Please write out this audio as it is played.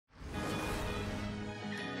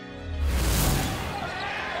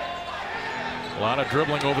A lot of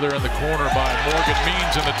dribbling over there in the corner by Morgan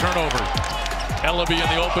Means in the turnover. Elleby in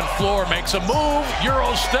the open floor makes a move.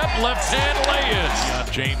 Euro step, left hand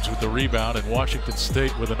lay-in. James with the rebound, and Washington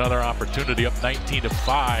State with another opportunity, up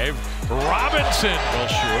 19-5. Robinson, well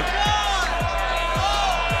short.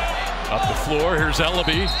 Up the floor, here's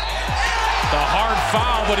Elleby. The hard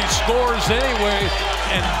foul, but he scores anyway,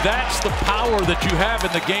 and that's the power that you have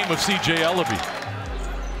in the game of CJ Elleby.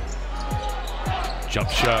 Jump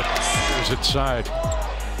shot, here's inside.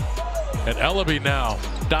 And Elleby now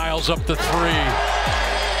dials up the three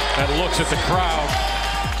and looks at the crowd.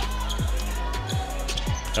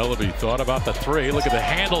 Elleby thought about the three. Look at the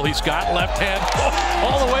handle he's got, left hand. Oh,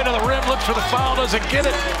 all the way to the rim, looks for the foul, doesn't get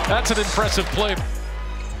it. That's an impressive play.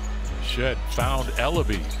 Shed found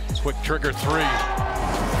Elleby. Quick trigger three.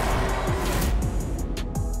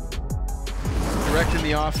 Directing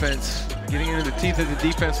the offense, getting into the teeth of the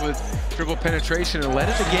defense with dribble penetration and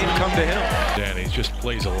letting the game come to him. And he just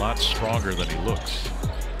plays a lot stronger than he looks.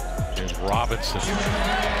 Here's Robinson.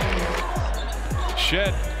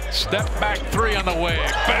 Shed, step back three on the way.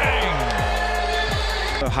 Bang!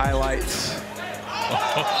 The highlights.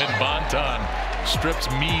 Oh, and Bonton strips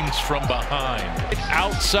Means from behind.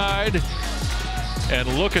 Outside, and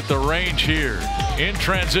look at the range here. In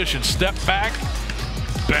transition, step back,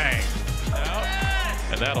 bang. Out,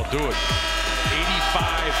 and that'll do it.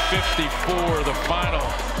 85-54 the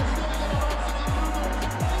final.